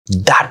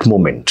that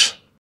moment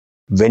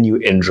when you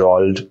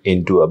enrolled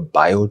into a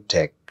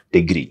biotech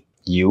degree,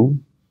 you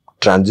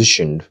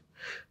transitioned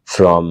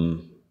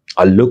from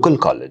a local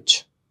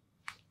college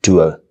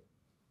to a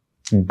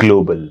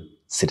global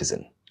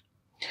citizen.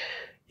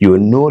 You are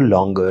no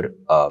longer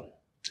a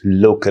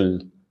local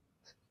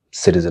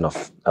citizen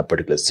of a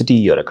particular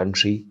city or a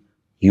country.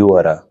 You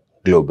are a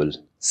global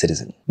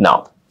citizen.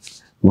 Now,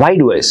 why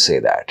do I say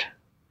that?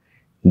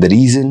 The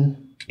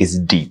reason is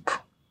deep.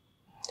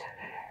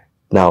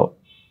 Now,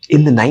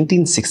 in the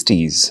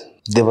 1960s,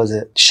 there was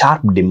a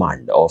sharp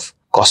demand of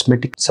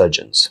cosmetic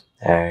surgeons,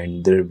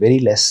 and there were very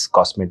less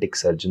cosmetic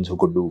surgeons who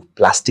could do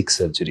plastic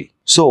surgery.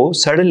 So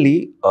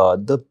suddenly,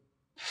 the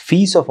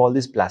fees of all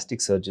these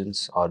plastic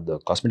surgeons or the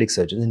cosmetic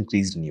surgeons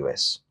increased in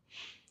US.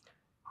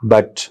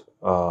 But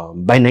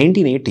by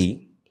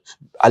 1980,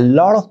 a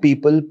lot of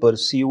people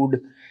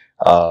pursued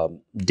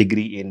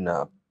degree in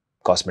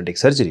cosmetic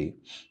surgery,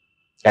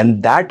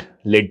 and that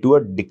led to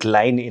a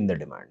decline in the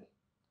demand.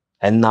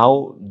 And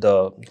now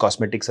the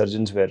cosmetic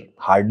surgeons were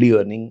hardly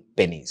earning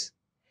pennies.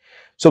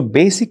 So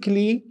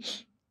basically,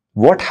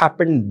 what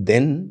happened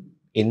then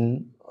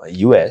in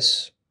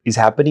US is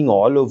happening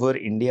all over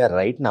India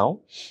right now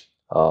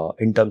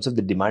in terms of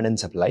the demand and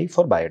supply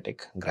for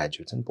biotech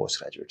graduates and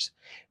postgraduates.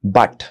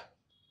 But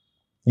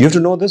you have to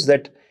know this,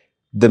 that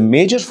the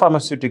major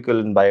pharmaceutical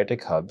and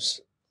biotech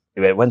hubs,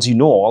 once you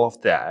know all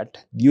of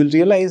that, you'll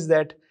realize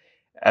that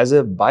as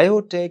a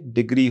biotech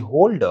degree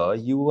holder,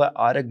 you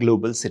are a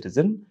global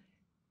citizen.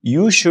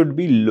 You should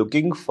be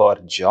looking for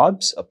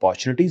jobs,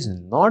 opportunities,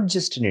 not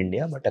just in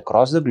India, but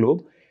across the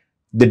globe.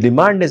 The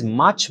demand is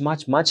much,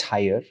 much, much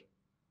higher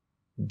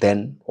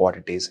than what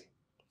it is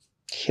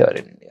here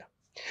in India.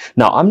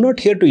 Now, I'm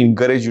not here to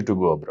encourage you to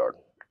go abroad.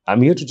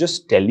 I'm here to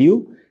just tell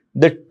you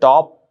the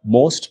top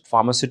most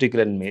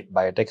pharmaceutical and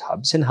biotech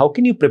hubs and how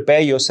can you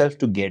prepare yourself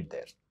to get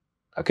there.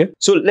 Okay,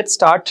 so let's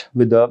start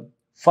with the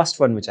first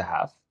one which I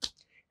have,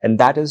 and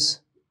that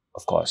is,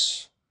 of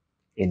course,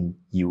 in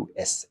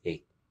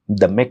USA.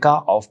 The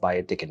mecca of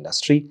biotech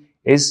industry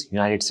is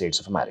United States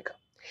of America.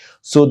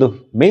 So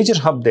the major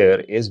hub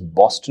there is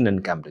Boston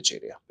and Cambridge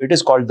area. It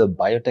is called the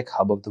biotech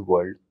hub of the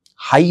world.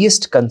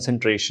 Highest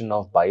concentration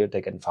of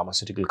biotech and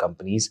pharmaceutical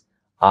companies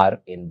are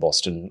in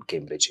Boston,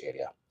 Cambridge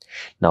area.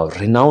 Now,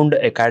 renowned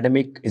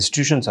academic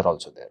institutions are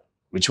also there.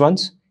 Which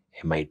ones?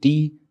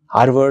 MIT,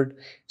 Harvard.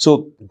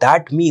 So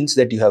that means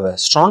that you have a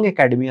strong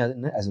academia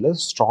as well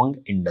as strong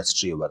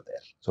industry over there.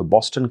 So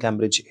Boston,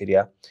 Cambridge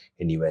area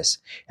in US.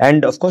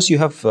 And of course, you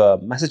have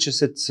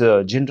Massachusetts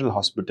General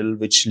Hospital,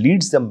 which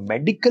leads the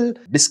medical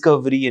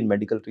discovery and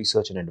medical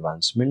research and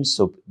advancement.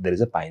 So there is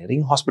a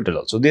pioneering hospital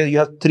also. There you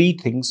have three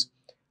things,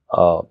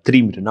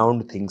 three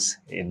renowned things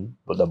in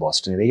the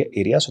Boston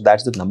area. So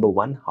that's the number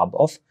one hub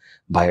of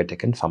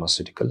biotech and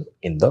pharmaceutical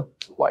in the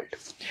world.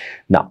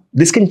 Now,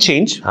 this can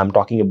change. I'm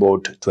talking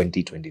about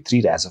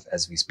 2023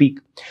 as we speak.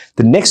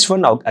 The next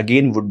one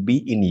again would be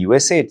in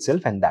USA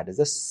itself, and that is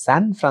the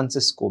San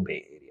Francisco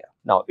Bay Area.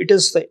 Now, it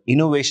is the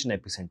innovation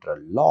epicenter.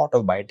 A lot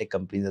of biotech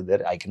companies are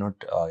there. I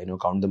cannot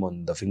count them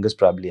on the fingers.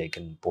 Probably I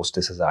can post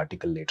this as an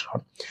article later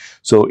on.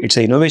 So it's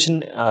an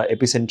innovation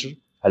epicenter.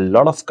 A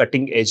lot of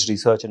cutting-edge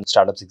research and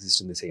startups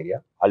exist in this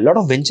area. A lot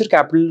of venture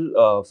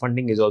capital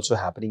funding is also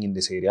happening in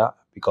this area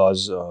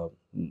because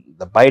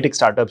the biotech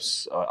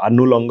startups are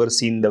no longer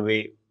seen the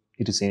way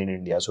it is seen in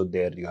India. So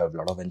there you have a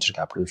lot of venture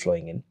capital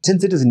flowing in.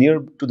 Since it is near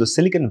to the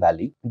Silicon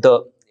Valley,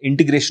 the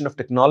integration of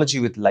technology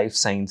with life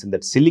science and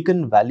that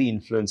Silicon Valley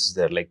influence is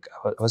there. Like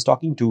I was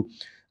talking to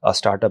a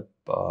startup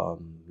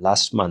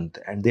last month,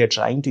 and they are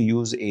trying to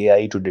use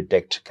AI to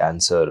detect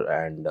cancer,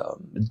 and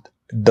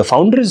the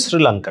founder is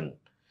Sri Lankan.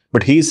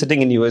 But he is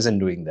sitting in US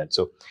and doing that.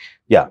 So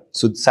yeah,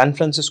 so San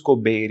Francisco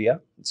Bay Area,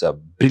 it's a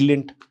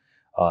brilliant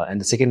and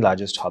the second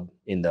largest hub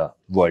in the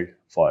world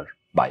for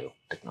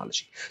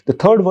biotechnology. The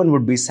third one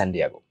would be San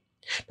Diego.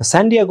 Now,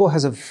 San Diego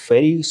has a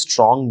very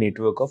strong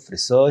network of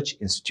research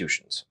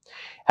institutions.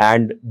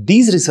 And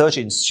these research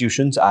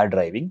institutions are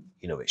driving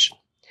innovation.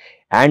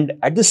 And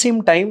at the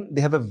same time,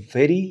 they have a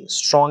very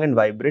strong and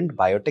vibrant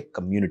biotech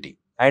community.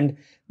 And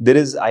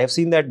I have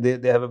seen that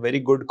they have a very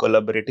good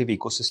collaborative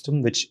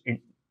ecosystem, which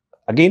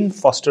again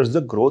fosters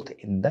the growth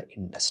in the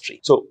industry.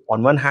 So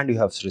on one hand, you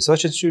have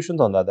research institutions.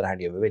 On the other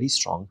hand, you have a very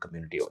strong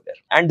community over there.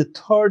 And the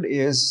third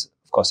is,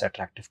 of course,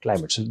 attractive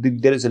climate. So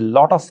there is a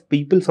lot of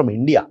people from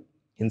India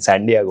in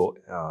San Diego,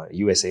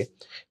 USA,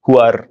 who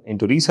are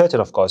into research,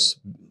 and of course,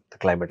 the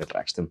climate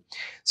attracts them.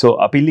 So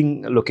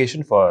appealing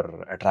location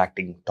for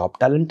attracting top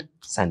talent,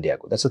 San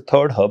Diego. That's the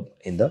third hub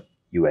in the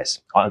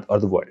US or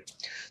the world.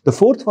 The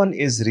fourth one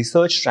is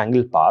Research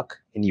Triangle Park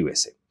in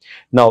USA.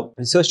 Now,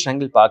 Research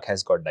Triangle Park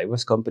has got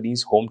diverse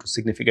companies, home to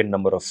significant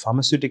number of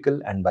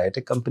pharmaceutical and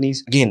biotech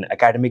companies. Again,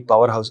 academic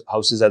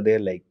powerhouses are there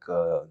like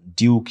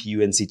Duke,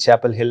 UNC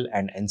Chapel Hill,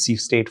 and NC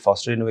State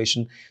foster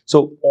innovation.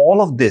 So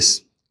all of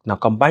this, now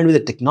combined with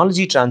the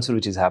technology transfer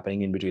which is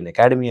happening in between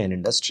academia and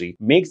industry,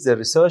 makes the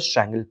Research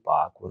Triangle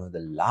Park one of the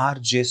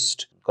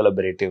largest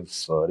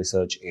collaborative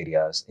research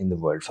areas in the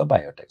world for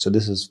biotech. So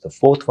this is the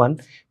fourth one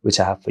which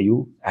I have for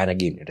you, and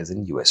again it is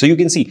in US. So you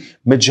can see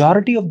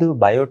majority of the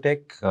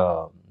biotech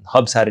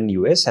hubs are in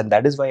US, and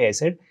that is why I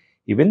said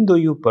even though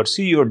you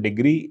pursue your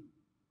degree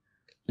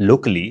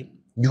locally,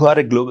 you are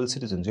a global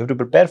citizen. So you have to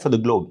prepare for the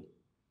globe,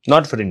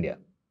 not for India.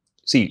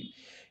 See,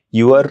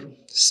 you are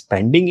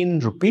spending in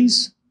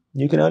rupees,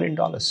 you can earn in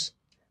dollars,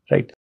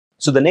 right?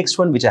 So the next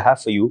one which I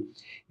have for you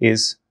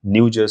is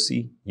New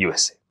Jersey,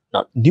 USA.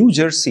 Now, New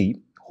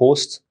Jersey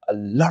hosts a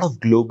lot of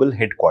global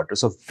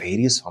headquarters of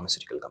various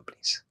pharmaceutical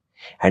companies.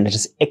 And it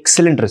has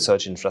excellent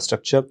research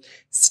infrastructure,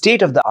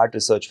 state-of-the-art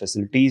research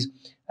facilities,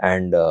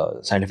 and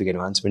scientific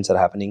advancements are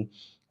happening.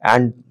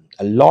 And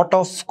a lot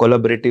of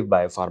collaborative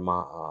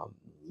biopharma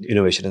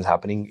innovation is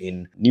happening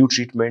in new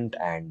treatment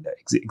and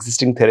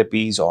existing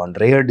therapies on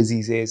rare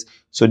diseases.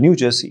 So New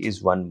Jersey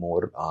is one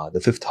more,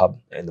 the fifth hub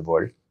in the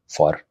world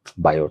for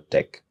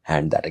biotech,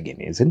 and that again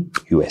is in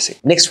USA.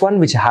 Next one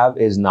which I have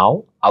is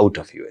now out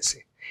of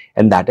USA,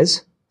 and that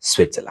is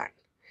Switzerland,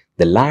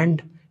 the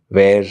land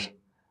where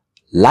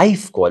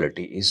life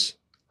quality is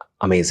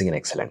amazing and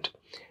excellent.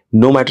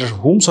 No matter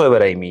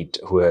whomsoever I meet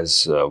who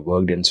has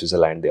worked in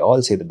Switzerland, they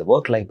all say that the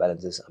work-life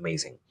balance is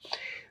amazing.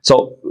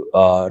 So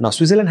now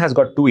Switzerland has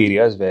got two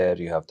areas where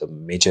you have the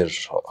major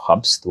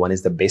hubs. One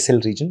is the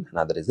Basel region,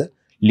 another is the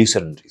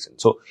Lucerne region.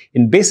 So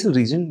in Basel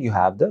region, you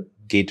have the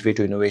gateway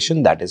to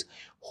innovation that is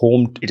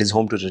home. It is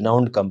home to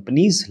renowned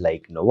companies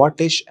like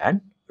Novartis and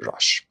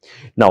Roche.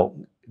 Now,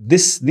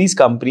 these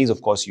companies,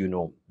 of course,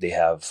 they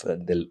have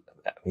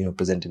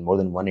present in more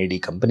than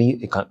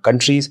 180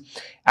 countries,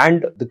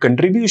 and the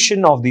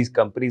contribution of these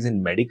companies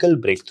in medical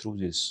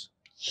breakthroughs is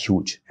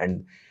huge,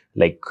 and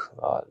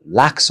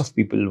lakhs of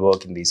people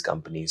work in these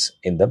companies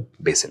in the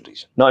Basel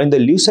region. Now, in the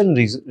Lucerne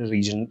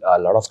region, a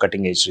lot of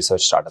cutting-edge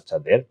research startups are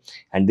there,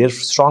 and their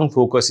strong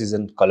focus is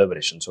in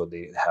collaboration. So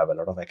they have a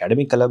lot of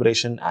academic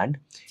collaboration and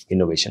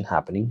innovation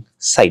happening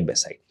side by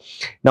side.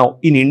 Now,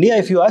 in India,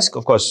 if you ask,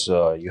 of course,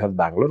 you have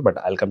Bangalore, but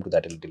I'll come to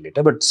that a little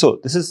later. But so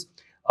this is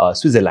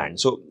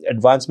Switzerland. So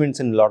advancements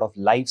in a lot of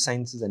life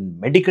sciences and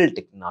medical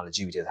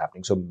technology which is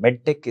happening. So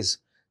medtech is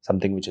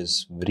something which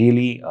is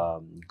really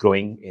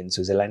growing in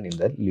Switzerland in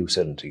the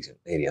Lucerne region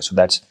area. So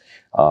that's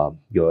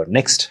your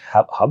next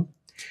hub.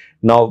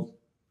 Now,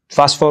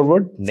 fast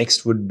forward,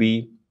 next would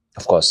be,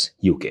 of course,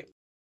 UK.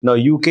 Now,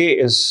 UK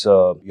is,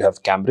 you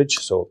have Cambridge,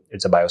 so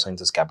it's a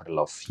biosciences capital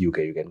of UK,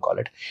 you can call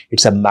it.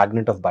 It's a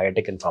magnet of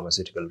biotech and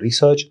pharmaceutical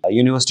research.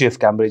 University of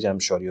Cambridge, I'm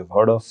sure you've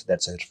heard of.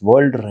 That's a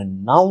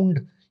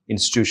world-renowned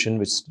institution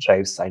which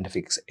drives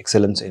scientific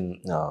excellence in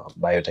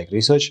biotech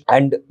research,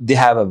 and they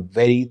have a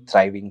very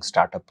thriving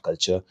startup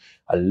culture.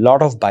 A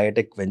lot of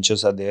biotech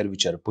ventures are there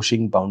which are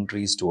pushing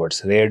boundaries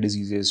towards rare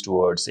diseases,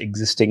 towards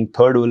existing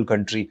third world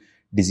country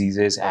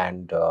diseases,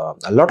 and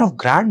a lot of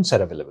grants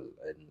are available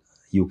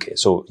in UK.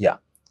 So yeah,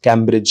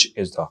 Cambridge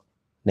is the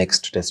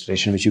next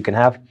destination which you can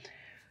have.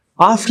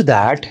 After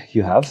that,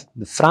 you have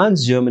the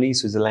France, Germany,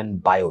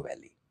 Switzerland Bio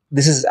Valley.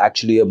 This is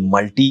actually a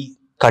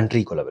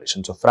multi-country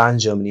collaboration. So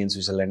France, Germany, and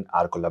Switzerland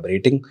are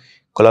collaborating.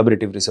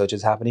 Collaborative research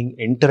is happening.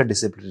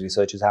 Interdisciplinary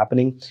research is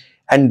happening.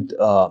 And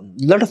a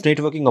lot of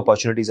networking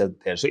opportunities are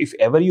there. So if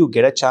ever you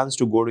get a chance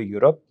to go to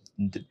Europe,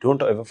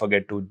 don't ever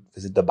forget to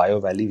visit the Bio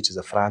Valley, which is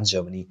a France,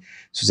 Germany,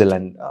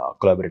 Switzerland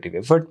collaborative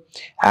effort.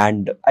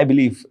 And I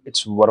believe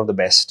it's one of the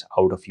best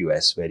out of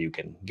US where you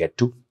can get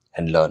to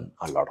and learn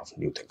a lot of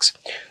new things.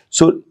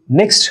 So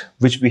next,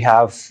 which we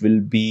have will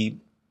be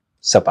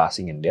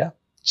surpassing India,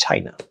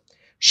 China,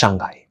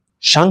 Shanghai.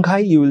 Shanghai,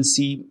 you will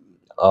see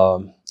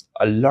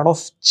a lot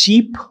of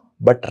cheap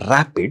but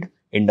rapid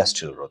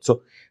industrial growth.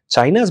 So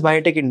China's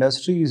biotech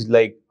industry is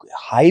like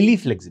highly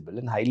flexible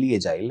and highly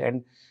agile,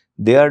 and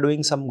they are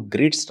doing some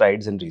great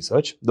strides in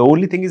research. The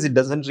only thing is it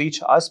doesn't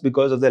reach us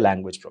because of the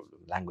language problem,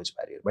 language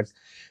barrier. But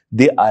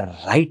they are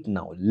right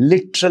now,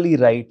 literally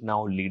right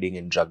now, leading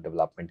in drug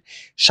development.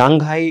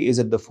 Shanghai is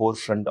at the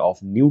forefront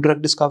of new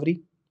drug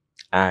discovery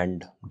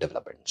and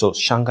development. So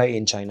Shanghai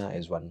in China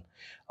is one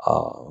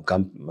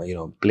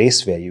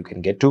place where you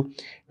can get to.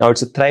 Now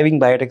it's a thriving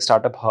biotech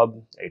startup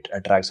hub. It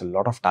attracts a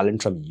lot of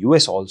talent from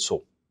US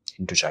also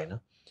into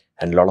China,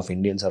 and a lot of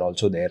Indians are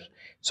also there.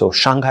 So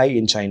Shanghai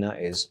in China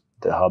is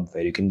the hub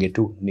where you can get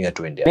to near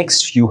to India.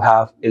 Next you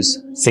have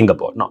is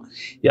Singapore. Now,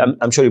 yeah,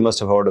 I'm sure you must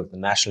have heard of the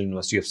National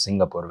University of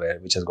Singapore,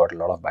 which has got a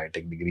lot of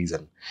biotech degrees,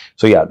 and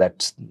so yeah,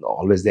 that's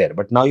always there.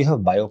 But now you have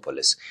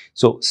Biopolis,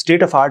 so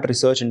state-of-art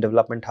research and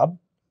development hub.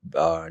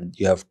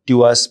 You have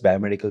Tuas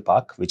Biomedical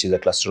Park, which is a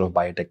cluster of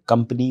biotech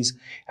companies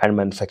and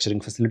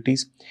manufacturing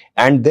facilities.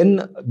 And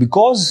then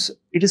because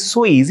it is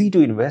so easy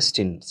to invest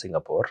in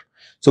Singapore,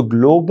 so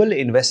global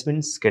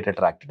investments get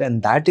attracted,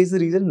 and that is the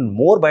reason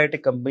more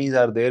biotech companies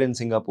are there in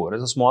Singapore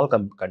as a small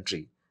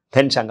country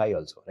than Shanghai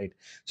also, right?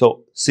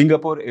 So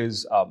Singapore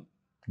is a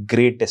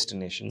great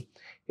destination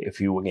if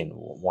you again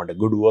want a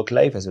good work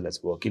life as well as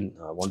want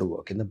to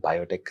work in the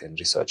biotech and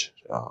research.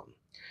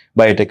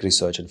 Biotech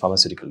research and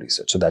pharmaceutical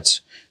research. So that's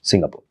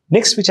Singapore.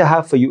 Next, which I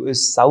have for you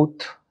is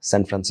South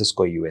San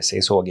Francisco, USA.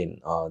 So again,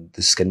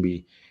 this can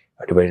be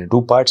divided into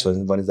two parts.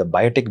 One is the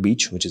Biotech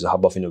Beach, which is a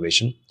hub of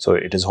innovation. So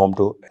it is home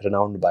to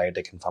renowned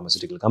biotech and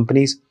pharmaceutical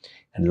companies,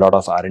 and a lot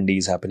of R&D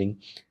is happening.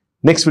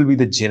 Next will be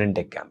the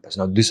Genentech campus.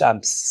 Now, this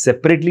I'm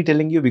separately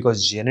telling you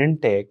because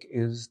Genentech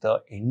is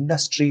the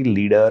industry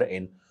leader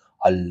in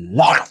a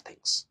lot of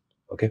things.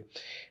 Okay,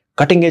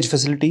 cutting edge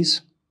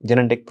facilities.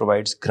 Genentech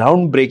provides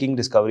groundbreaking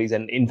discoveries,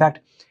 and in fact,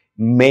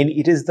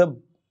 it is the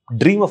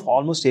dream of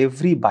almost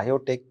every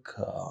biotech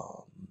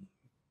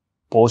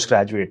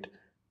postgraduate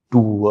to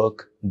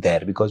work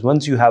there, because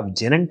once you have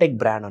Genentech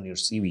brand on your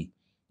CV,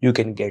 you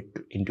can get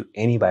into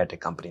any biotech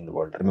company in the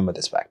world. Remember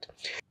this fact.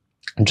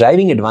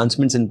 Driving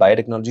advancements in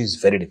biotechnology is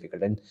very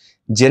difficult, and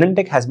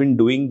Genentech has been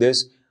doing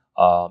this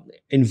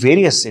in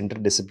various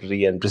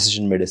interdisciplinary and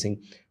precision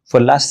medicine for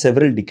last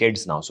several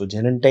decades now. So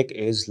Genentech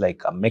is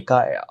like a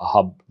mecca, a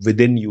hub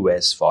within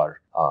US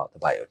for the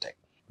biotech.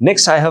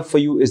 Next I have for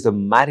you is the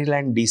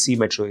Maryland DC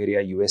metro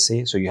area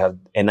USA. So you have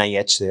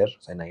NIH there.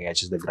 So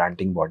NIH is the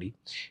granting body.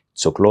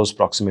 So close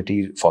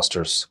proximity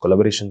fosters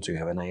collaboration. So you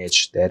have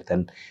NIH there.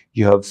 Then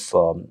you have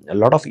a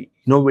lot of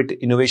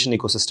innovation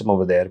ecosystem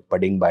over there.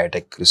 Budding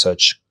biotech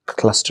research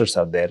clusters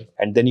are there.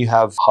 And then you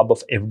have hub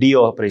of FDA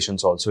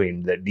operations also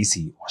in the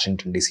DC,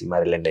 Washington DC,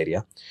 Maryland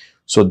area.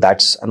 So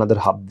that's another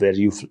hub where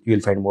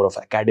you'll find more of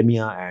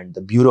academia and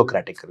the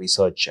bureaucratic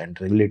research and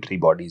regulatory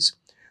bodies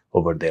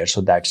over there.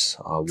 So that's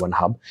one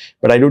hub.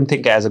 But I don't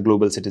think as a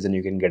global citizen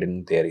you can get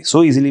in there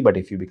so easily. But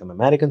if you become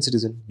American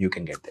citizen, you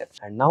can get there.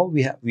 And now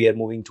we are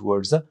moving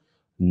towards the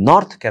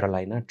North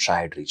Carolina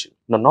Triad region.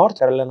 Now North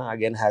Carolina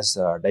again has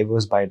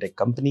diverse biotech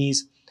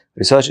companies,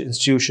 research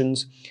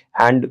institutions,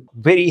 and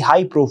very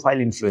high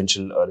profile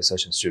influential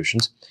research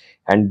institutions,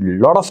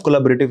 and a lot of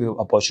collaborative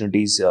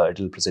opportunities it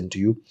will present to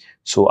you.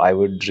 So I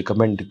would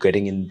recommend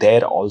getting in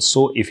there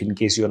also, if in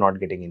case you are not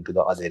getting into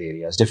the other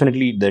areas.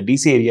 Definitely the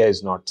DC area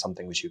is not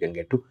something which you can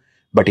get to,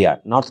 but yeah,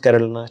 North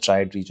Carolina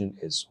Triad region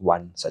is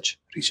one such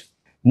region.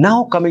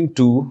 Now coming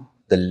to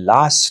the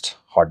last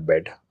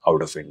hotbed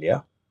out of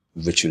India,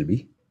 which will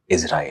be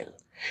Israel.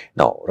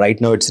 Now,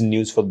 right now it's in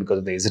news because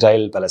of the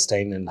Israel,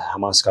 Palestine and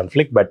Hamas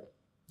conflict, but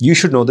you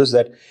should know this,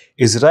 that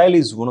Israel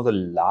is one of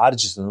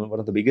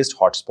the biggest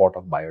hotspot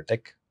of biotech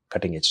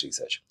cutting edge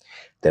research.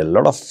 There are a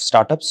lot of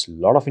startups, a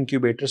lot of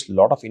incubators, a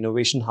lot of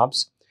innovation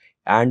hubs,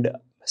 and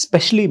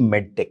especially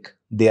medtech.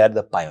 They are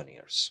the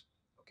pioneers.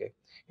 Okay.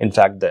 In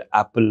fact, the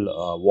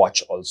Apple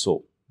Watch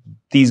also,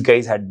 these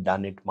guys had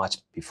done it much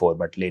before,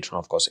 but later on,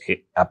 of course,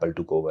 Apple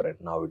took over and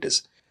now it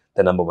is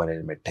the number one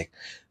in medtech.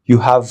 You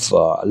have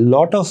a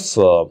lot of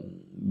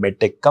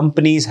medtech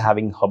companies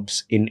having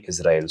hubs in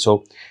Israel.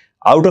 So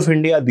out of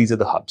India, these are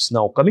the hubs.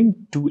 Now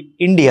coming to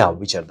India,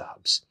 which are the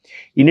hubs?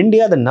 In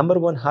India, the number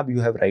one hub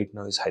you have right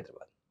now is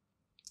Hyderabad.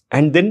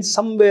 And then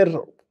somewhere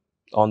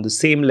on the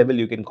same level,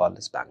 you can call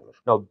this Bangalore.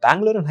 Now,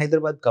 Bangalore and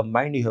Hyderabad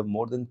combined, you have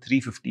more than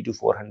 350 to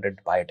 400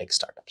 biotech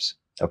startups.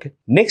 Okay.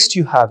 Next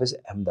you have is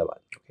Ahmedabad.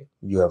 Okay.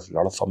 You have a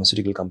lot of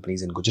pharmaceutical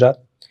companies in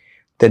Gujarat.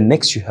 Then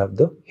next you have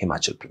the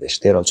Himachal Pradesh.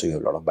 There also you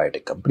have a lot of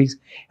biotech companies.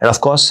 And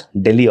of course,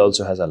 Delhi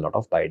also has a lot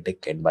of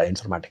biotech and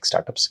bioinformatics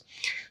startups.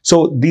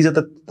 So these are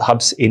the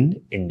hubs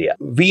in India.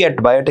 We at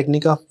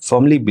Biotechnica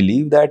firmly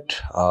believe that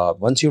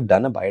once you've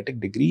done a biotech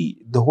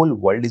degree, the whole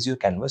world is your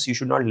canvas. You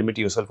should not limit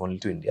yourself only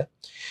to India.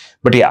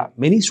 But yeah,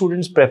 many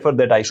students prefer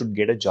that I should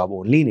get a job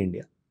only in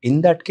India. In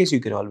that case, you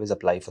can always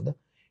apply for the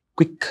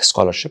quick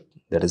scholarship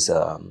that is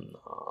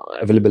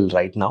available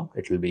right now.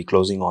 It will be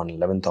closing on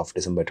 11th of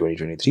December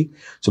 2023.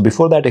 So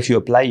before that, if you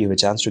apply, you have a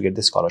chance to get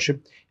this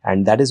scholarship.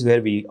 And that is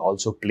where we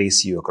also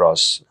place you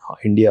across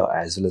India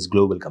as well as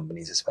global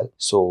companies as well.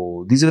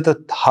 So these were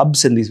the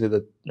hubs and these were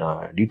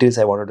the details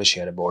I wanted to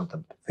share about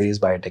the various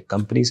biotech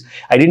companies.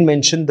 I didn't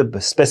mention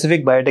the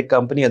specific biotech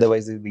company,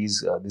 otherwise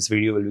this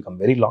video will become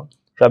very long.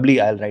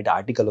 Probably I'll write an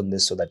article on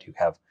this so that you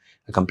have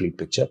a complete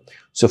picture.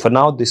 So for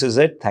now, this is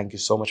it. Thank you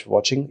so much for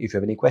watching. If you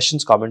have any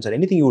questions, comments, or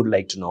anything you would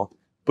like to know,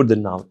 put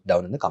them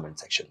down in the comment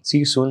section. See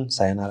you soon.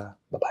 Sayonara.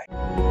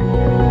 Bye-bye.